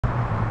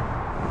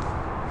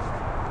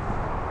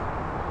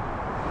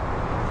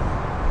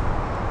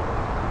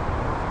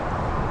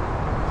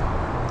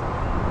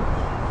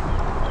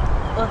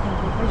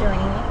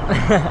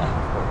Of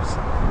course.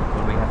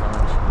 What do we have for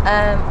lunch?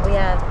 We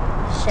have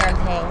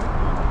champagne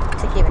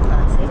to keep it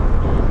classy.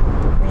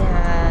 We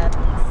have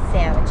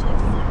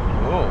sandwiches.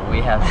 Oh,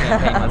 we have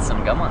champagne with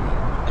some gum on it.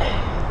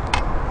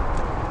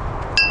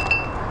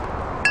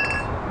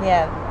 We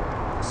have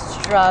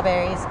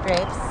strawberries,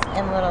 grapes,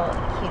 and little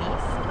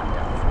cuties. I'm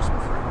down for some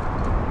fruit.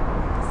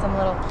 Some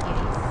little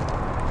cuties.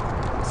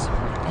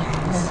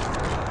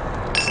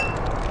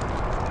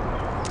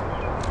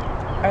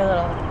 Our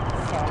little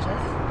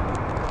sandwiches.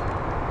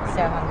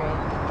 So hungry.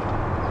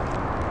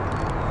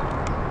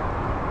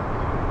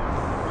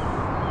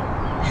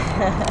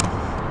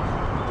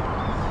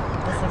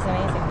 This looks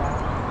amazing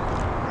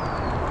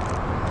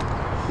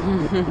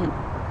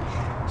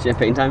though.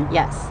 Champagne time?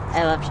 Yes,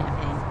 I love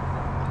champagne.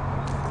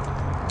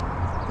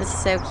 This is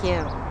so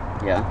cute.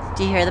 Yeah.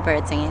 Do you hear the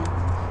bird singing?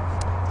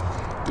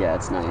 Yeah,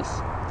 it's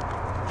nice.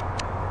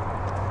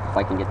 If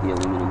I can get the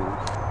aluminum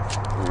off.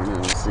 I don't know,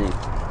 we'll see.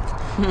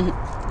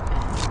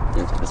 You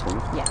want to take this one?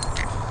 Yes.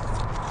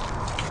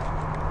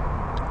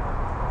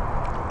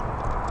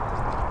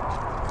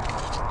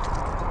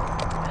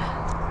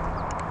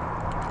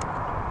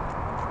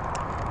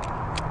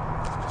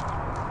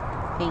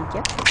 Thank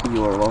you.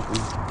 You are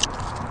welcome.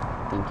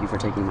 Thank you for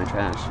taking my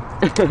trash.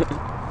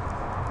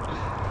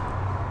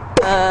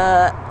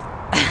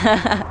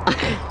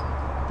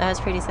 That was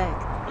pretty sick.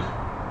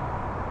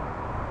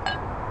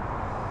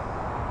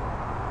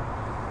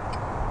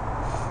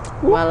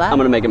 Voila. I'm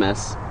gonna make a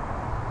mess.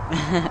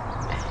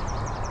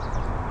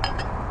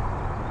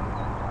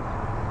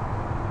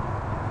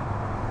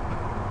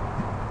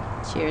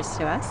 Cheers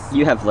to us.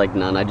 You have like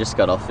none, I just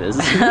got off fizz.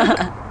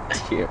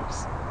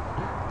 Cheers.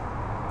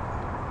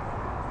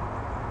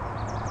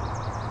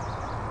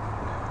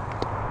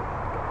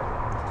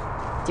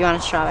 Do you want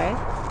a strawberry?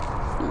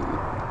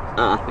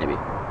 Maybe.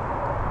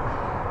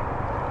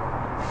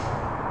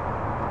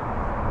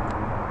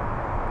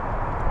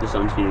 The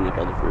sun's heating up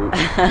all the fruit.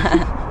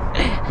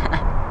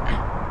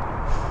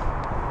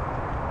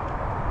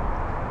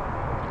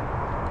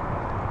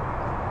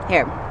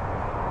 Here.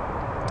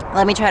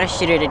 Let me try to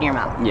shoot it in your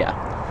mouth. Yeah.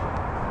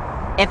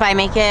 If I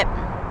make it,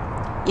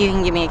 you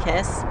can give me a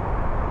kiss.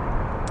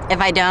 If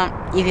I don't,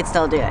 you could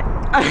still do it.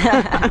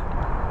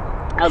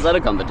 How's that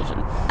a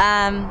competition?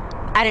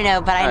 I don't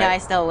know, but I know right. I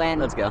still win.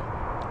 Let's go.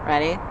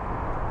 Ready?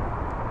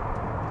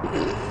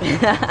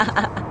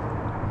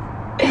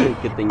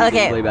 Good thing you Okay.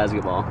 didn't play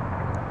basketball.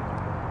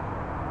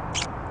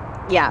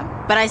 Yeah,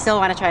 but I still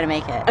want to try to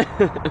make it.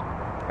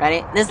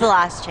 Ready? This is the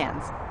last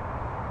chance.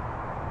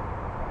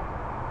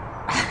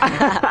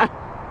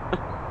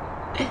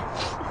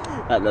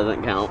 That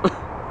doesn't count.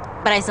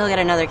 But I still get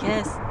another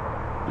kiss.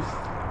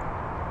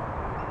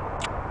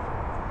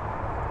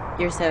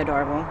 You're so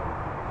adorable.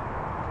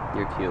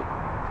 You're cute.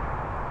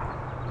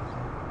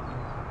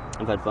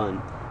 I've had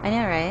fun. I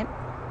know, right?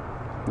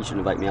 You should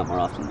invite me out more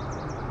often.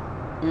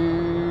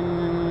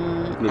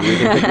 Mm. Maybe we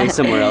can picnic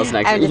somewhere else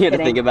next I'm week. just You had to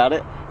kidding. think about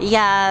it.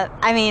 Yeah,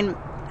 I mean,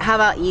 how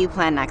about you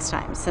plan next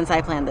time, since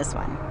I planned this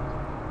one?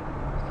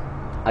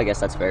 I guess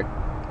that's fair.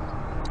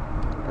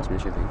 Pass me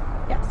the shipping.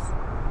 Yes.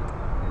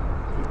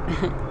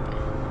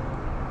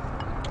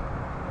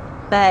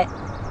 But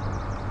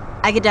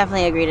I could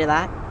definitely agree to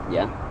that.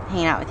 Yeah?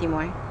 Hanging out with you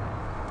more.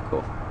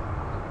 Cool.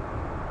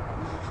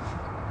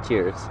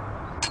 Cheers.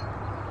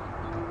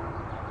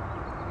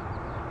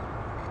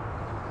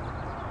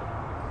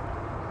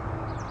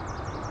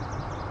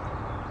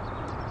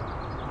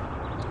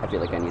 I feel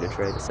like I need a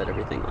tray to set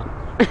everything on.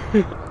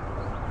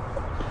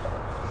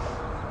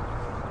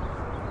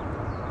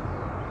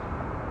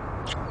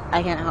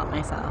 I can't help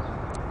myself.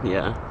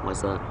 Yeah,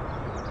 why's that?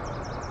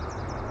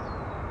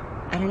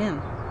 I don't know.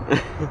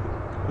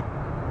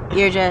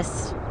 You're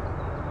just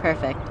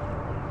perfect,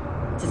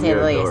 to say You're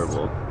the least.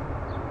 adorable.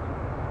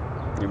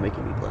 You're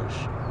making me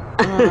blush.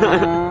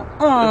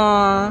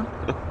 Aww.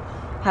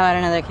 How about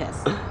another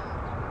kiss?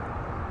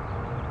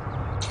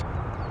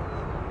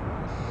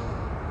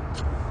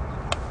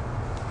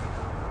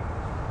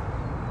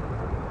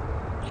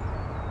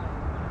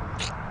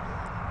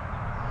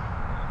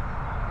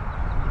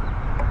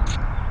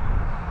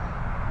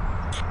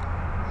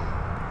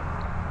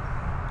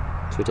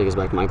 Should we take us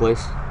back to my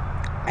place?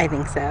 I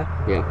think so.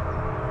 Yeah.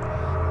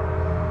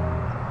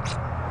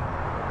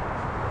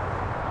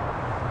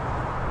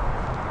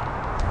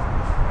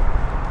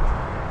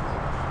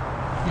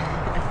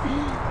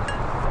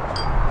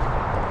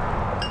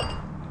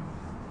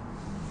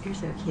 You're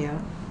so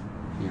cute.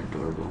 You're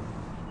adorable.